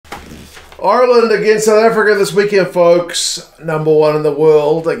Ireland against South Africa this weekend, folks. Number 1 in the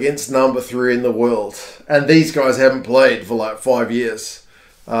world against number 3 in the world. And these guys haven't played for like 5 years.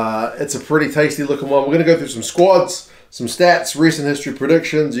 It's a pretty tasty looking one. We're going to go through some squads, some stats, recent history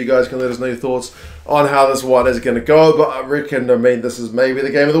predictions. You guys can let us know your thoughts on how this one is going to go. But I reckon, this is maybe the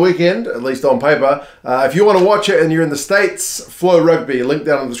game of the weekend, at least on paper. If you want to watch it and you're in the States, Flow Rugby, link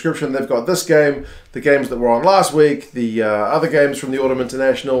down in the description. They've got this game, the games that were on last week, the other games from the Autumn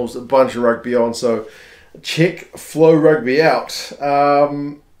Internationals, a bunch of rugby on. So check Flow Rugby out.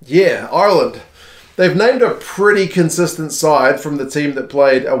 Ireland. They've named a pretty consistent side from the team that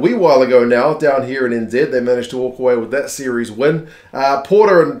played a wee while ago now down here in NZ. They managed to walk away with that series win.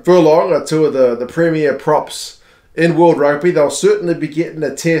 Porter and Furlong are two of the premier props in World Rugby. They'll certainly be getting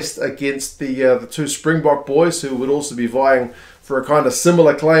a test against the two Springbok boys who would also be vying for a kind of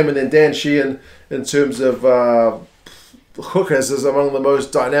similar claim. And then Dan Sheehan in terms of hookers is among the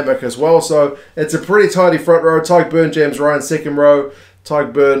most dynamic as well. So it's a pretty tidy front row. Tadhg, Beirne, James Ryan, second row.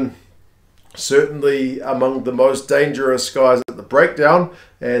 Tadhg, Beirne, certainly among the most dangerous guys at the breakdown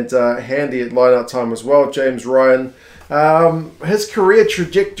and handy at line-out time as well. James Ryan, his career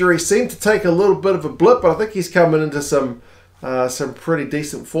trajectory seemed to take a little bit of a blip, but I think he's coming into some pretty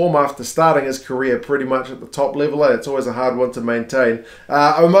decent form after starting his career pretty much at the top level. It's always a hard one to maintain.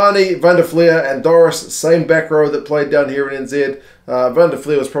 Omani, Van der Flier and Doris, same back row that played down here in NZ. Van der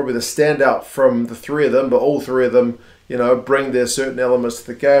Flier was probably the standout from the three of them, but all three of them bring their certain elements to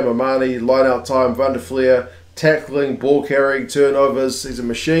the game. Omani, line-out time, Van der Flier, tackling, ball carrying, turnovers. He's a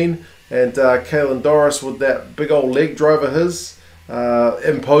machine. And Caelan Doris with that big old leg drive of his.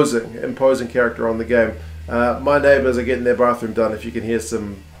 Imposing character on the game. My neighbours are getting their bathroom done. If you can hear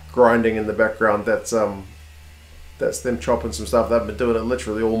some grinding in the background, that's them chopping some stuff. They've been doing it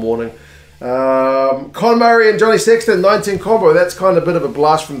literally all morning. Conor and Johnny Sexton, 19 combo. That's kind of a bit of a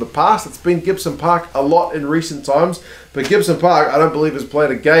blast from the past. It's been Gibson-Park a lot in recent times, but Gibson-Park, I don't believe, has played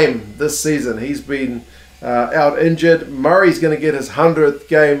a game this season. He's been out injured. Murray's going to get his 100th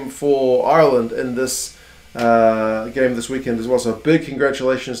game for Ireland in this game this weekend as well. So big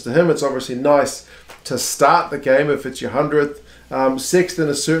congratulations to him. It's obviously nice to start the game if it's your 100th. Sexton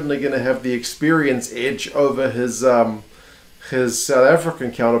is certainly going to have the experience edge over his South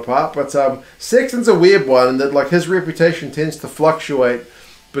African counterpart, but Sexton's a weird one in that his reputation tends to fluctuate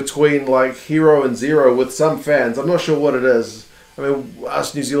between hero and zero with some fans. I'm not sure what it is.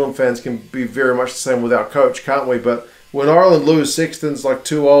 Us New Zealand fans can be very much the same with our coach, can't we? But when Ireland lose, Sexton's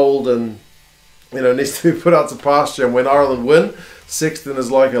too old and needs to be put out to pasture. And when Ireland win, Sexton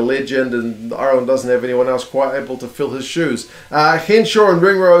is like a legend, and Ireland doesn't have anyone else quite able to fill his shoes. Henshaw and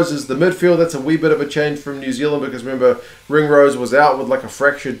Ringrose is the midfield. That's a wee bit of a change from New Zealand because remember, Ringrose was out with a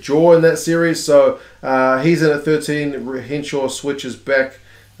fractured jaw in that series. So he's in at 13. Henshaw switches back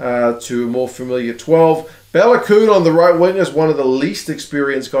to a more familiar 12. Baloucoune on the right wing is one of the least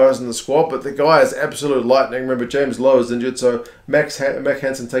experienced guys in the squad, but the guy is absolute lightning. Remember, James Lowe is injured, so Mack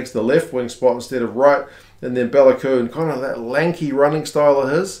Hansen takes the left wing spot instead of right. And then Baloucoune, kind of that lanky running style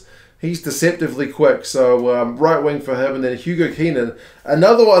of his. He's deceptively quick, so right wing for him. And then Hugo Keenan,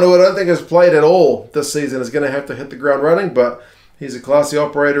 another one who I don't think has played at all this season, is going to have to hit the ground running, but he's a classy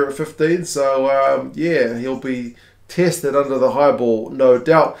operator at 15, so he'll be tested under the high ball, no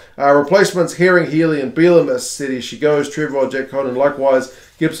doubt. Replacements, Herring, Healy and Bealham as steady as she goes. Treadwell, Jack Conan likewise.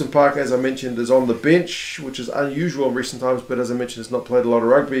 Gibson-Park, as I mentioned, is on the bench, which is unusual in recent times, but as I mentioned, has not played a lot of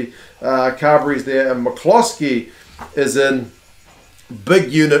rugby. Carbery's there, and McCloskey is in.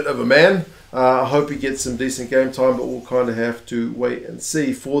 Big unit of a man. I hope he gets some decent game time, but we'll kind of have to wait and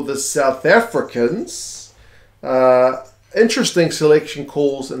see. For the South Africans, interesting selection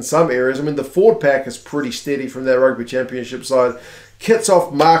calls in some areas. The forward pack is pretty steady from that rugby championship side.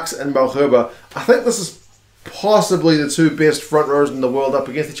 Kitsoff, Marks and Malherbe. I think this is possibly the two best front rows in the world up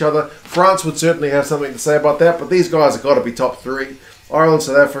against each other. France would certainly have something to say about that, but these guys have got to be top three. Ireland,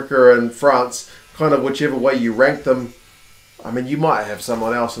 South Africa and France, kind of whichever way you rank them. You might have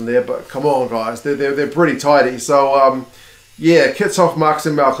someone else in there, but come on guys, they're pretty tidy. So Kitsoff, Marks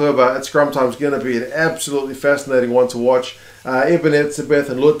and Malherbe at scrum time is going to be an absolutely fascinating one to watch. Ebenezer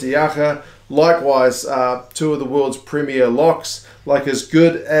and Tadhg, likewise, two of the world's premier locks. As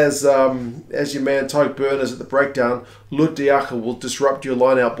good as your man Tadhg Beirne is at the breakdown, Tadhg will disrupt your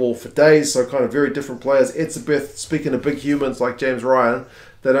line-out ball for days. So kind of very different players. Etzebeth, speaking of big humans like James Ryan,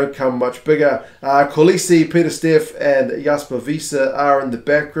 they don't come much bigger. Kolisi, Pieter-Steph and Jasper Wiese are in the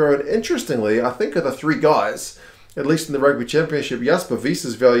back row. And interestingly, I think of the three guys, at least in the Rugby Championship, Jasper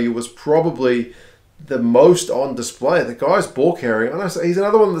Wiese's value was probably the most on display. The guy's ball carrying. He's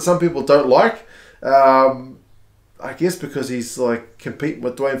another one that some people don't like. I guess because he's like competing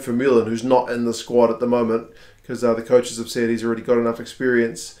with Dwayne Vermeulen, who's not in the squad at the moment, because the coaches have said he's already got enough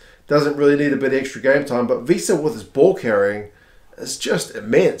experience. Doesn't really need a bit of extra game time. But Visa with his ball carrying is just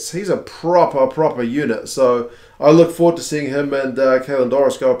immense. He's a proper unit. So I look forward to seeing him and Caelan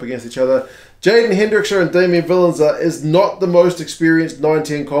Doris go up against each other. Jaden Hendrickson and Damien Willems is not the most experienced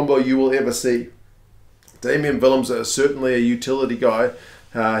 9-10 combo you will ever see. Damien Willems is certainly a utility guy.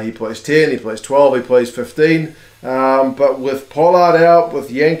 He plays 10, he plays 12, he plays 15. But with Pollard out, with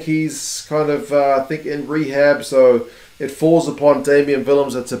Yankees kind of, I think, in rehab, so it falls upon Damien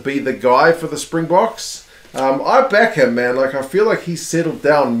Willems to be the guy for the Springboks. I back him, man. Like, I feel like he's settled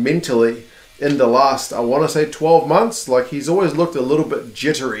down mentally in the last, I want to say 12 months. Like, he's always looked a little bit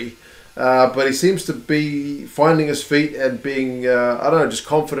jittery. But he seems to be finding his feet and being, I don't know, just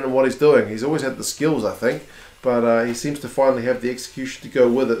confident in what he's doing. He's always had the skills, I think. But he seems to finally have the execution to go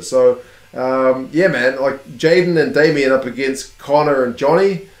with it. So, yeah, man, like Jaden and Damien up against Conor and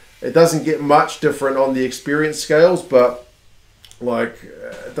Johnny. It doesn't get much different on the experience scales, but like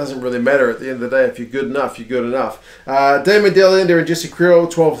it doesn't really matter at the end of the day. If you're good enough, you're good enough. Damon Delender and Jesse Creel,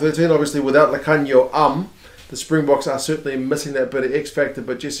 12-13, obviously without Lacanio the Springboks are certainly missing that bit of X factor,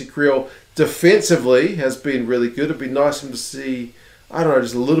 but Jesse Creel defensively has been really good. It'd be nice for him to see, I don't know,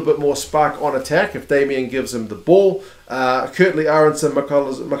 just a little bit more spark on attack if Damien gives him the ball. Kurtley Aronson,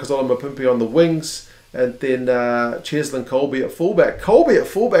 Makazola Mapimpi on the wings, and then Cheslin Colby at fullback. Colby at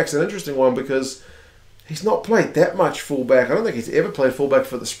fullback's an interesting one because he's not played that much fullback. I don't think he's ever played fullback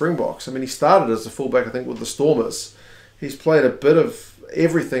for the Springboks. I mean, he started as a fullback, I think, with the Stormers. He's played a bit of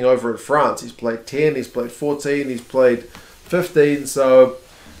everything over in France. He's played 10, he's played 14, he's played 15. So,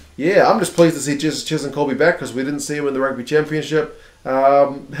 yeah, I'm just pleased to see Cheslin Colby back because we didn't see him in the Rugby Championship.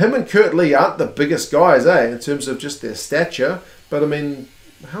 Him and Kurt Lee aren't the biggest guys, in terms of just their stature. But, I mean,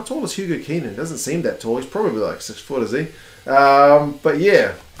 how tall is Hugo Keenan? Doesn't seem that tall. He's probably like 6 foot, is he? But,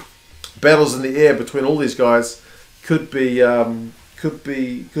 yeah, battles in the air between all these guys could be telling.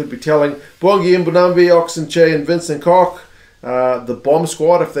 Bongi Mbunambi, Oxenche and Vincent Koch. The bomb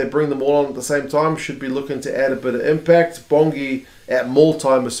squad, if they bring them all on at the same time, should be looking to add a bit of impact. Bongi at maul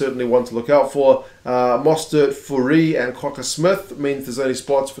time is certainly one to look out for. Mostert, Fourie and Cocker Smith means there's only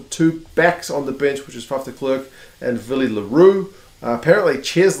spots for 2 backs on the bench, which is Faf de Klerk and Willie LaRue. Apparently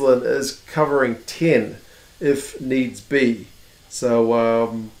Cheslin is covering 10 if needs be.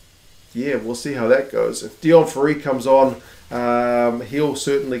 So, yeah, we'll see how that goes. If Dion Fourie comes on, he'll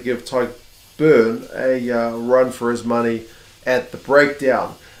certainly give Tadhg Beirne a run for his money at the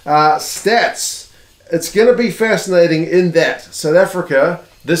breakdown. Stats. It's going to be fascinating in that South Africa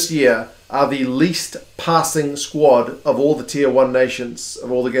this year are the least passing squad of all the Tier 1 nations,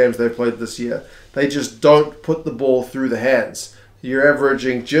 of all the games they've played this year. They just don't put the ball through the hands. You're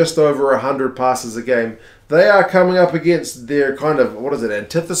averaging just over 100 passes a game. They are coming up against their kind of,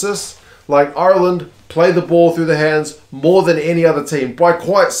 antithesis. Like Ireland play the ball through the hands more than any other team by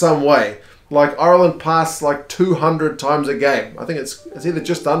quite some way. Like Ireland pass like 200 times a game. I think it's either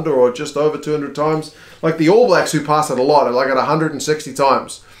just under or just over 200 times. Like the All Blacks who pass it a lot are like at 160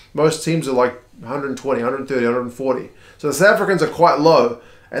 times. Most teams are like 120, 130, 140. So the South Africans are quite low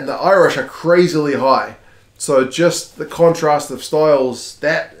and the Irish are crazily high. So just the contrast of styles,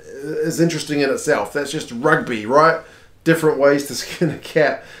 that is interesting in itself. That's just rugby, right? Different ways to skin a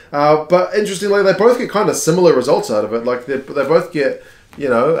cat. But interestingly, they both get kind of similar results out of it. Like they both get,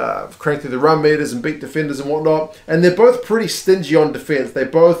 crank through the run meters and beat defenders and whatnot. And they're both pretty stingy on defense. They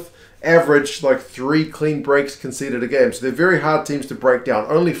both average like 3 clean breaks conceded a game. So they're very hard teams to break down.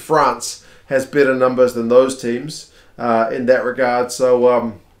 Only France has better numbers than those teams in that regard.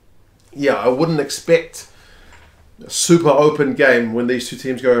 So, yeah, I wouldn't expect a super open game when these two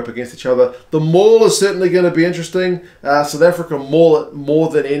teams go up against each other. The maul is certainly going to be interesting. South Africa maul it more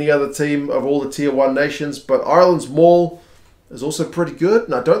than any other team of all the Tier 1 nations. But Ireland's maul is also pretty good.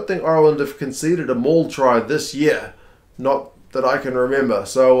 And I don't think Ireland have conceded a maul try this year. Not that I can remember.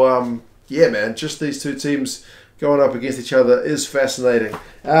 So, yeah, man, just these two teams going up against each other is fascinating.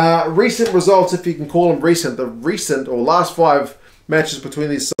 Recent results, if you can call them recent, the recent or last 5 matches between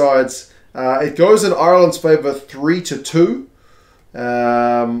these sides, it goes in Ireland's favour 3-2,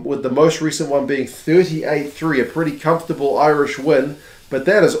 with the most recent one being 38-3, a pretty comfortable Irish win. But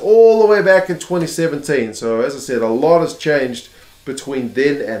that is all the way back in 2017. So as I said, a lot has changed between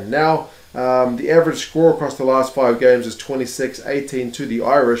then and now. The average score across the last 5 games is 26-18 to the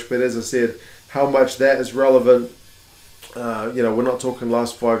Irish. But as I said, how much that is relevant, we're not talking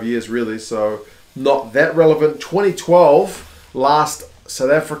last 5 years really. So not that relevant. 2012, last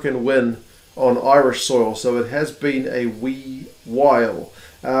South African win on Irish soil. So it has been a wee while.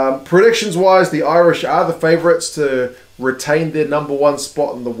 Predictions-wise, the Irish are the favourites to retain their #1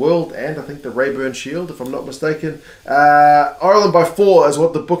 spot in the world, and I think the Rayburn Shield, if I'm not mistaken. Ireland by 4 is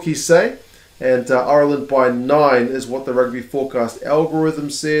what the bookies say, and Ireland by 9 is what the Rugby Forecast algorithm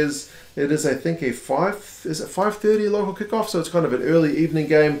says. It is, I think, a 5:30 local kickoff, so it's kind of an early evening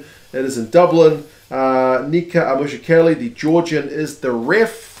game. It is in Dublin. Nika Amushakeli, the Georgian, is the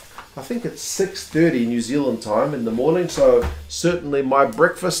ref. I think it's 6:30 New Zealand time in the morning, so certainly my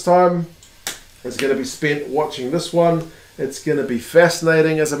breakfast time is going to be spent watching this one. It's going to be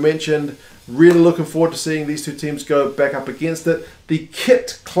fascinating, as I mentioned. Really looking forward to seeing these two teams go back up against it. The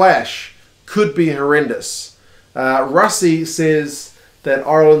kit clash could be horrendous. Russie says that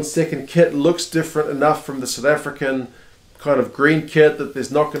Ireland's second kit looks different enough from the South African kind of green kit that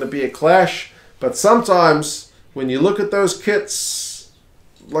there's not going to be a clash. But sometimes when you look at those kits,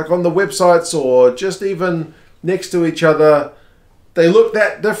 like on the websites or just even next to each other, they look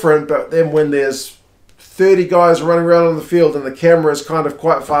that different. But then when there's 30 guys running around on the field and the camera is kind of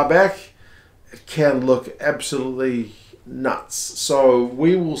quite far back, it can look absolutely nuts. So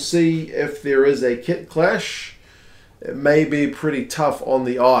we will see if there is a kit clash. It may be pretty tough on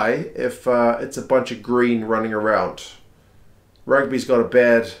the eye if it's a bunch of green running around. Rugby's got a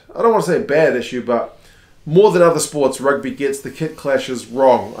bad, I don't want to say a bad issue, but more than other sports, rugby gets the kit clashes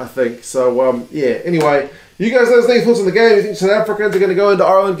wrong, I think. So, yeah, anyway, you guys let us know your thoughts on the game. You think South Africans are going to go into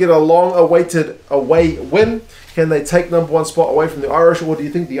Ireland, get a long-awaited away win? Can they take #1 spot away from the Irish, or do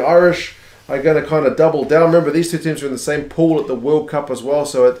you think the Irish are going to kind of double down? Remember, these two teams are in the same pool at the World Cup as well,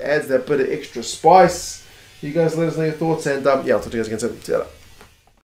 so it adds that bit of extra spice. You guys let us know your thoughts, and yeah, I'll talk to you guys again soon. See you later.